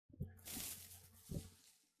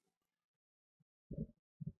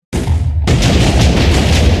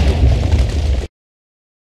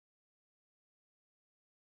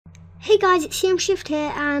Hey guys, it's Shift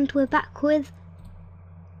here, and we're back with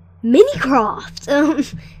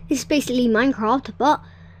Minicraft. It's basically Minecraft, but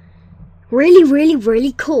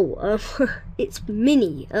really cool. It's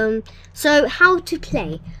mini. So how to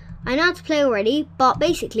play? I know how to play already, but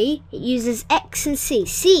basically it uses X and C.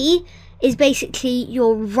 C is basically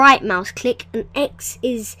your right mouse click, and X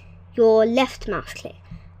is your left mouse click.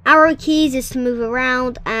 Arrow keys is to move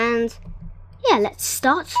around, and yeah, let's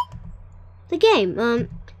start the game.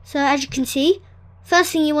 So as you can see,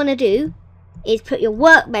 first thing you want to do is put your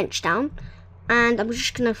workbench down, and I'm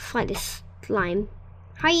just gonna fight this slime.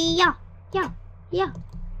 Hiya, yeah.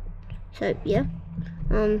 So yeah,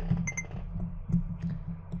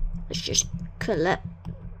 let's just collect.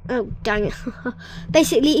 Oh dang it!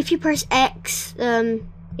 Basically, if you press X,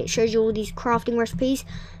 it shows you all these crafting recipes.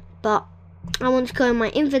 But I want to go in my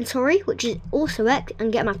inventory, which is also X,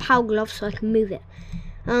 and get my power glove so I can move it.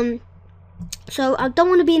 So I don't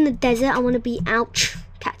want to be in the desert. I want to be, ouch,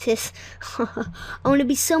 cactus. I want to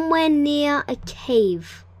be somewhere near a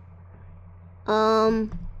cave. Cave?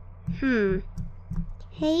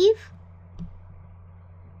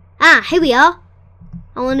 Ah, here we are.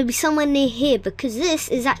 I want to be somewhere near here because this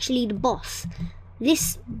is actually the boss.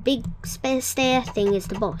 This big stair thing is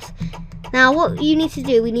the boss. Now what you need to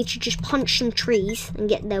do, we need to just punch some trees and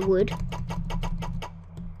get their wood.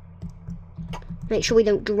 Make sure we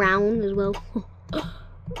don't drown as well.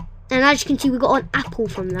 And as you can see, we got an apple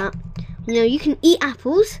from that. You know, you can eat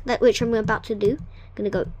apples, which I'm about to do. I'm gonna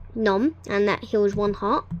go nom, and that heals 1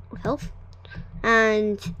 heart of health.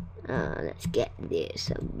 And let's get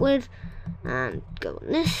this wood and go on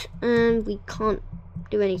this. And we can't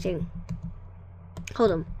do anything.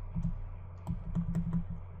 Hold on.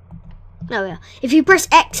 Oh yeah. If you press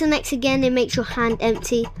X and X again, it makes your hand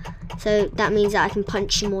empty. So that means that I can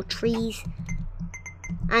punch some more trees.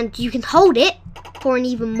 And you can hold it for an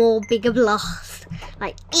even more bigger blast.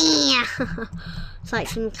 Like, yeah. It's like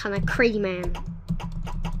some kind of crazy man.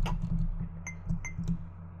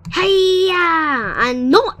 Hey-ya! And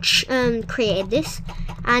Notch created this.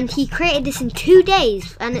 And he created this in 2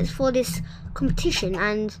 days. And it's for this competition.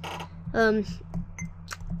 And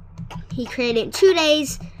he created it in 2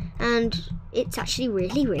 days. And it's actually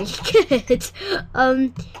really good.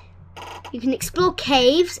 You can explore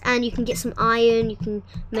caves, and you can get some iron, you can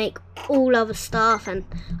make all other stuff, and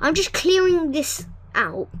I'm just clearing this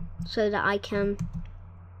out so that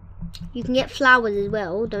you can get flowers as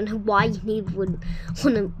well. Don't know why you want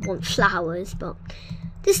flowers, but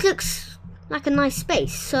this looks like a nice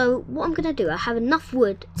space. So what I'm gonna do, I have enough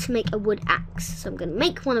wood to make a wood axe, so I'm gonna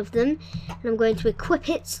make one of them, and I'm going to equip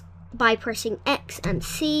it by pressing X and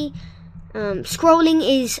C. Scrolling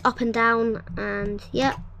is up and down, and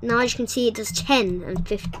yeah. Now as you can see, it does 10 and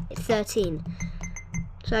 13.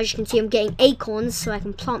 So as you can see, I'm getting acorns so I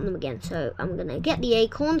can plant them again. So I'm going to get the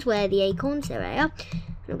acorns. Where are the acorns? There they are.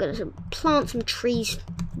 I'm going to plant some trees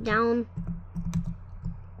down.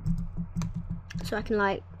 So I can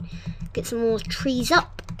like get some more trees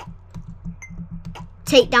up.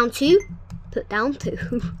 Take down 2. Put down 2.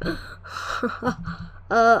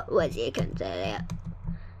 Where's the acorns? There they are.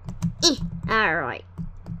 Alright.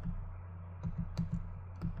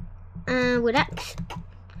 With X.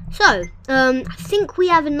 So, I think we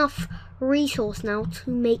have enough resource now to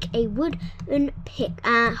make a wooden pick.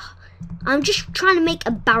 I'm just trying to make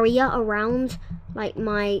a barrier around, like,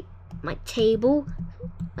 my table.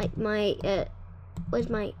 Like, where's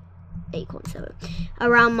my acorn server?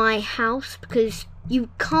 Around my house, because you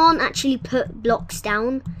can't actually put blocks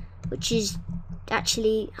down, which is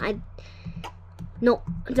actually, not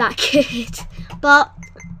that good. But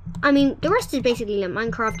I mean, the rest is basically like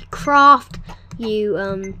Minecraft. You craft, you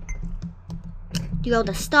do all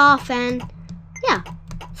the stuff, and yeah.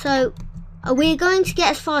 So we're going to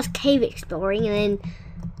get as far as cave exploring, and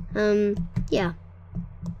then yeah.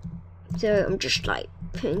 So I'm just like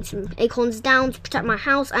putting some acorns down to protect my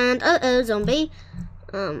house, and zombie.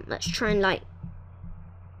 Let's try and like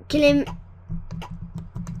kill him.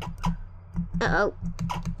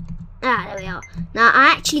 Ah, there we are. Now I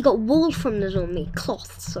actually got wool from the zombie.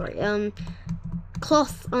 Cloth, sorry.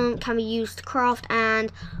 Cloth can be used to craft,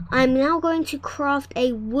 and I'm now going to craft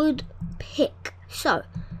a wood pick. So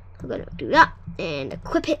I'm gonna do that and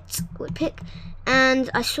equip it. Wood pick. And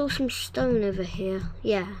I saw some stone over here.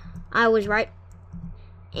 Yeah, I was right.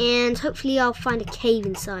 And hopefully I'll find a cave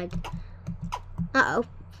inside.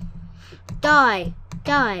 Die.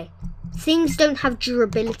 Things don't have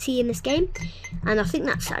durability in this game, and I think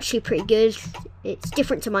that's actually pretty good. It's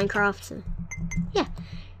different to Minecraft, so yeah.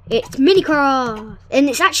 It's Minicraft, and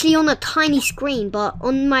it's actually on a tiny screen, but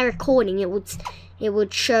on my recording it it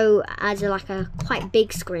would show as like a quite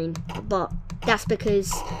big screen, but that's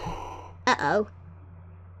because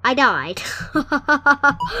I died.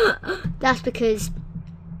 That's because,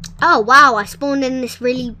 oh wow, I spawned in this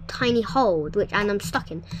really tiny hole, and I'm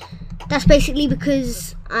stuck in. That's basically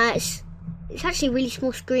because it's actually a really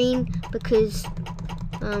small screen because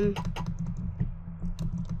I'm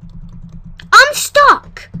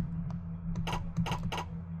stuck.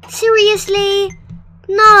 Seriously?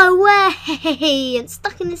 No way! I'm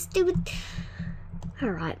stuck in this stupid.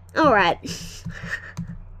 Alright.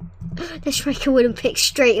 Let's make a wooden pick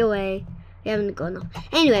straight away. We haven't got enough.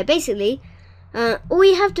 Anyway, basically, all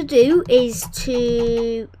you have to do is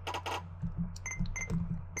to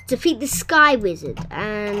defeat the Sky Wizard,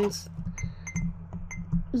 and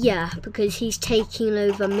yeah, because he's taking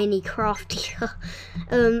over Minicraft here.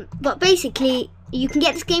 But basically, you can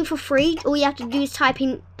get this game for free. All you have to do is type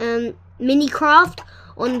in Minicraft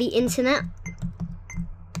on the internet.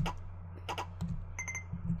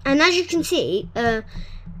 And as you can see,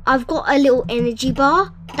 I've got a little energy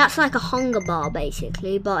bar. That's like a hunger bar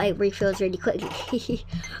basically, but it refills really quickly.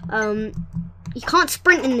 You can't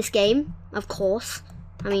sprint in this game, of course.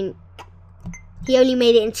 I mean, he only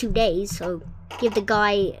made it in 2 days, so give the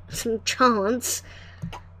guy some chance.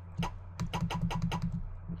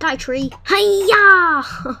 Die tree. Hiya!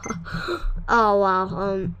 Oh wow.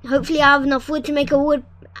 Hopefully I have enough wood to make a wood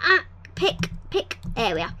pick.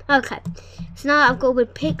 There we are. Okay. So now I've got a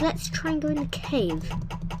wood pick. Let's try and go in the cave.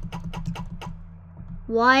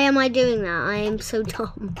 Why am I doing that? I am so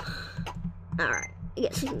dumb. Alright.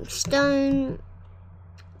 Get some stone.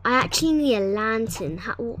 I actually need a lantern.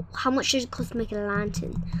 How much does it cost to make a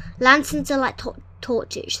lantern? Lanterns are like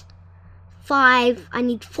torches. 5. I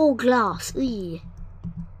need 4 glass. Ooh.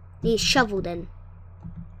 Need a shovel then.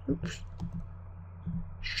 Oops.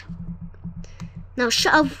 Shovel. Now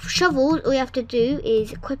shovel, all you have to do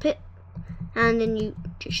is equip it, and then you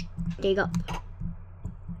just dig up.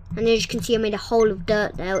 And as you can see, I made a hole of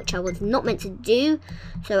dirt there, which I was not meant to do.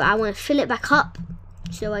 So I want to fill it back up.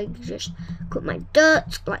 So I just put my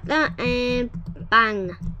dirt like that, and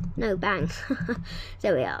bang. No, bang.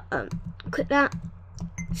 There we are. Equip that.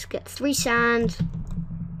 Let's get 3 sand.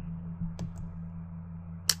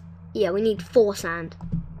 Yeah, we need 4 sand.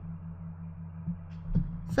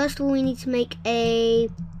 First of all, we need to make a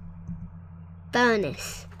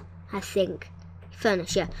furnace, I think.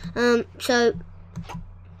 Furnace, yeah. So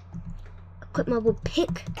equip my wood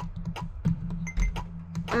pick,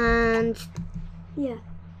 and yeah.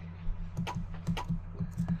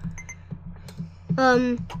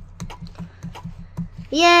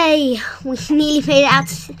 Yay! We nearly made it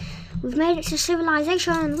out. We've made it to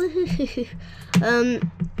civilization. Woohoo!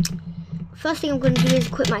 First thing I'm going to do is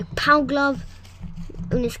equip my power glove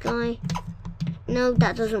on this guy. No,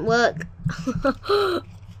 that doesn't work.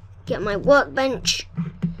 Get my workbench.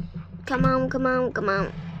 Come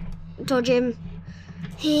on. Dodge him.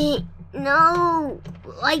 Hey, no!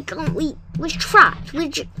 Why can't we? We're trapped. We're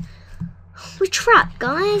trapped,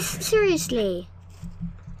 guys. Seriously.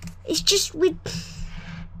 It's just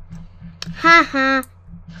Haha.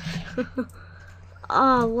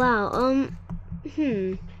 Oh wow.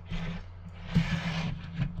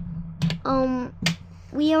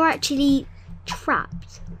 We are actually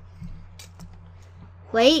trapped.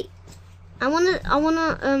 Wait. I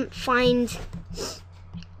wanna find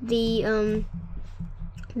the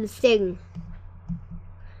thing.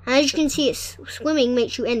 And as you can see, it's swimming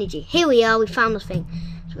makes you energy. Here we are, we found the thing.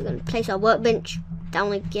 So we're gonna place our workbench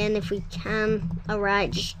down again if we can.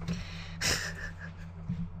 Alright, just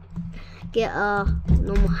get a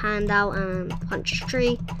normal hand out and punch a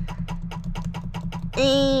tree.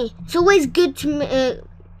 It's always good to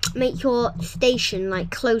make your station like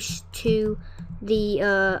close to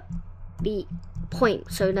the point,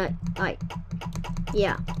 so that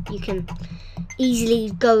yeah, you can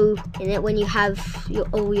easily go in it when you have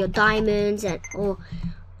all your diamonds, or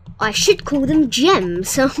I should call them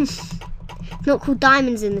gems. Not called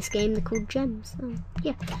diamonds in this game, they're called gems.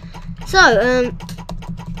 Yeah. So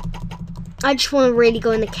I just want to really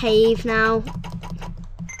go in the cave now.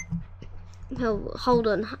 Oh, hold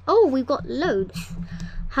on. Oh, we've got loads.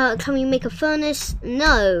 How can we make a furnace?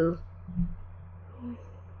 No.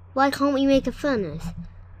 Why can't we make a furnace?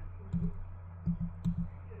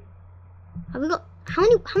 Have we got how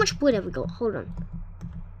much wood have we got? Hold on.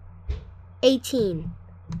 18.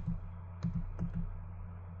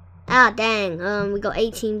 Ah dang. We got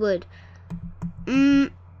 18 wood.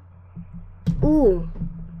 Ooh.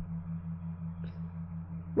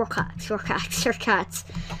 Rock axe.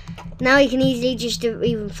 Now you can easily just do it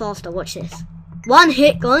even faster. Watch this. One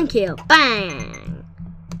hit, go and kill. Bang.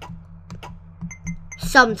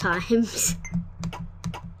 sometimes.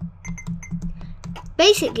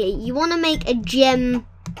 Basically, you want to make a gem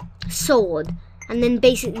sword, and then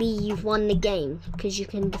basically you've won the game because you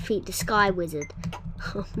can defeat the Sky Wizard.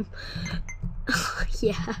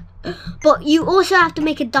 Yeah, but you also have to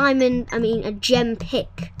make a a gem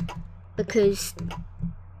pick, because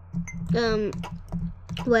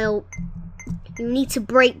well, you need to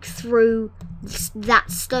break through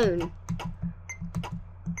that stone.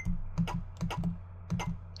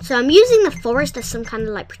 So I'm using the forest as some kind of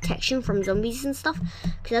like protection from zombies and stuff,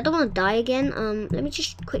 because I don't want to die again. Let me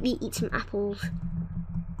just quickly eat some apples.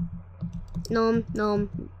 Nom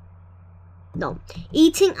nom nom.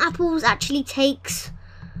 Eating apples actually takes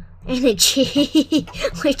energy,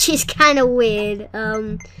 which is kind of weird.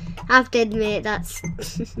 I have to admit that's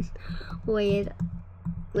weird.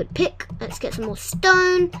 Wood pick. Let's get some more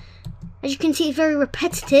stone. As you can see, it's very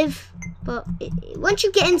repetitive, but once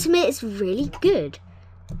you get into it, it's really good.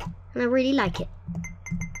 And I really like it.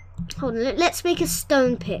 Hold on, let's make a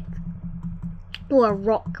stone pick. Or a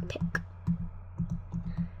rock pick.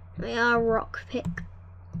 We are a rock pick.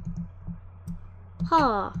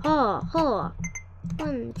 Ha, ha, ha.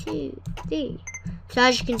 1, 2, 3. So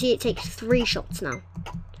as you can see, it takes 3 shots now.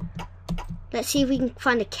 Let's see if we can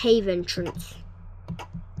find a cave entrance.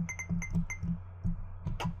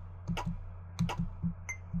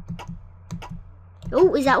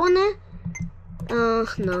 Oh, is that one there?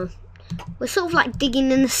 No. We're sort of like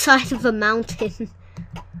digging in the side of a mountain.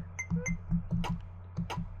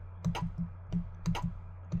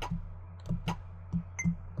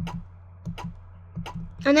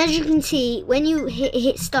 And as you can see, when you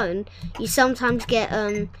hit stone, you sometimes get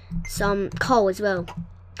some coal as well.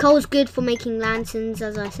 Coal's good for making lanterns,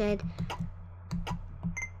 as I said.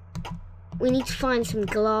 We need to find some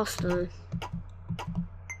glass though.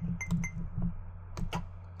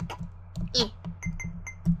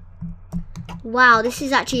 Wow, this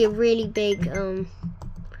is actually a really big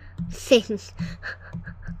thing.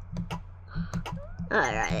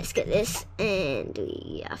 Alright, let's get this, and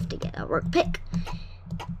we have to get a rock pick.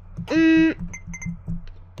 Dun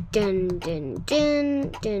dun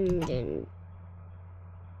dun dun dun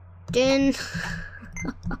dun.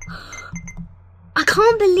 I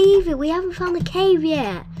can't believe it, we haven't found a cave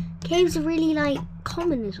yet. Caves are really like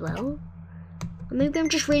common as well. Or maybe I'm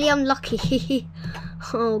just really unlucky.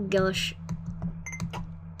 Oh gosh.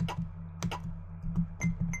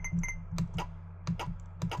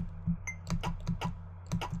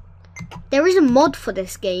 There is a mod for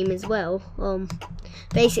this game as well.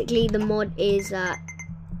 Basically the mod is that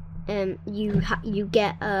you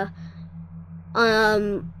get a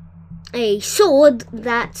sword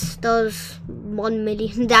that does 1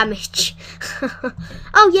 million damage.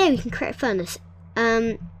 Oh yeah, we can create a furnace.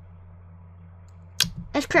 Let's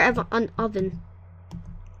create an oven.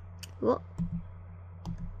 What?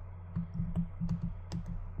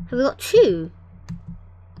 Have we got 2?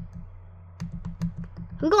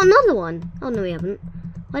 We got another one. Oh no, we haven't.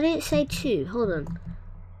 Why did it say 2? Hold on.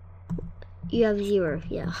 You have 0.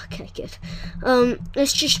 Yeah. Okay. Good.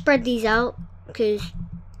 Let's just spread these out because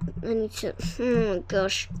I need to. Oh my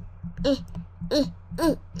gosh. All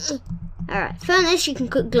right. Furnace. You can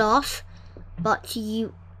cook glass, but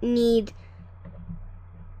you need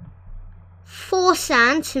 4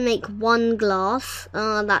 sand to make 1 glass.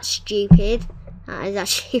 That's stupid. That is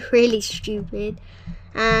actually really stupid.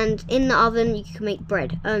 And in the oven you can make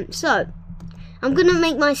bread. So I'm gonna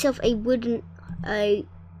make myself a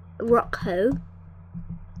rock hoe.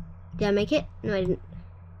 Did I make it? No,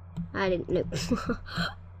 I didn't. No.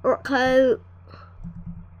 Rock hoe.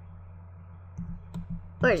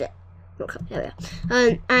 Where is it? Rock hoe. There we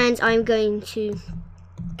are. And I'm going to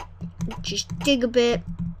just dig a bit.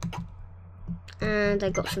 And I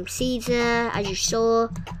got some seeds there, as you saw.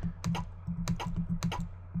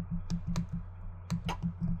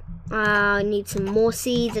 I need some more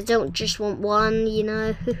seeds. I don't just want 1, you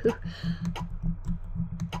know.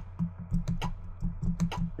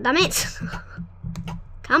 Damn it.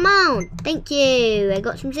 Come on. Thank you. I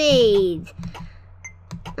got some seeds.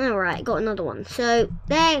 Alright, got another one. So,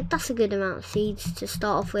 that's a good amount of seeds to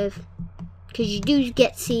start off with. Because you do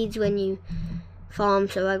get seeds when you farm.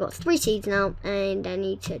 So, I got 3 seeds now. And I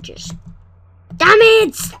need to just... Damn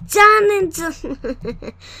it! Damn it!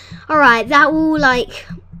 Alright, that will like...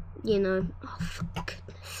 You know, oh for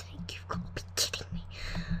goodness sake, you've got to be kidding me.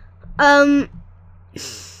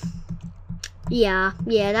 Yeah,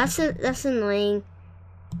 that's annoying.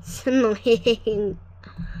 It's annoying.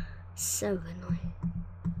 So annoying.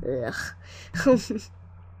 Ugh.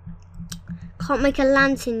 Can't make a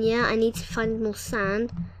lantern yet. I need to find more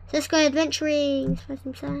sand. So let's go adventuring. Let's find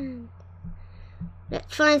some sand.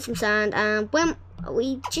 Let's find some sand, and when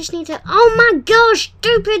we just need to. Oh my gosh,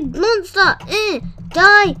 stupid monster!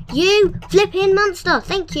 Die, you flipping monster!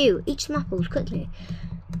 Thank you. Eat some apples quickly.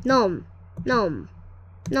 Nom, nom,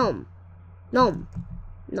 nom, nom,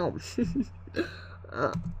 nom.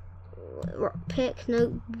 Rock pick,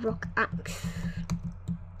 no rock axe.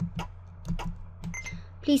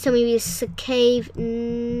 Please tell me this is a cave.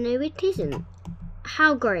 No, it isn't.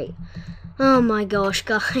 How great! Oh my gosh,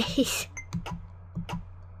 guys.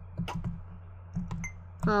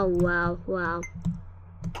 Oh wow, wow.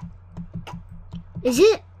 Is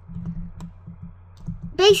it?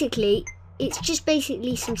 Basically, it's just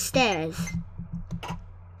basically some stairs.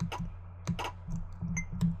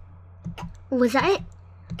 Oh, was that it?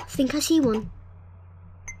 I think I see one.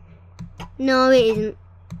 No, it isn't.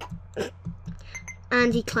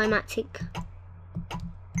 Anticlimactic.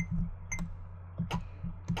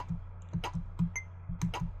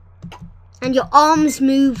 And your arms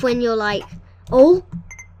move when you're like, oh.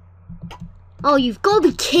 Oh, you've got to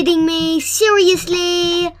be kidding me.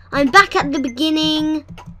 Seriously? I'm back at the beginning.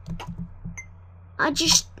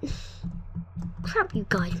 Crap you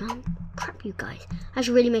guys, man. Crap you guys. I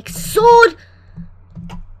should really make a sword.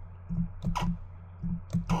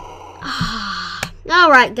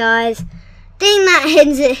 Alright, guys. Think that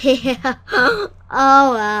ends it here. Oh,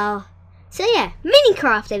 wow. So, yeah.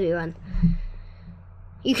 Minicraft, everyone.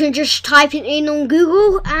 You can just type it in on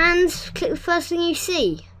Google and click the first thing you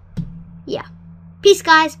see. Yeah. Peace,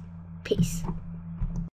 guys. Peace.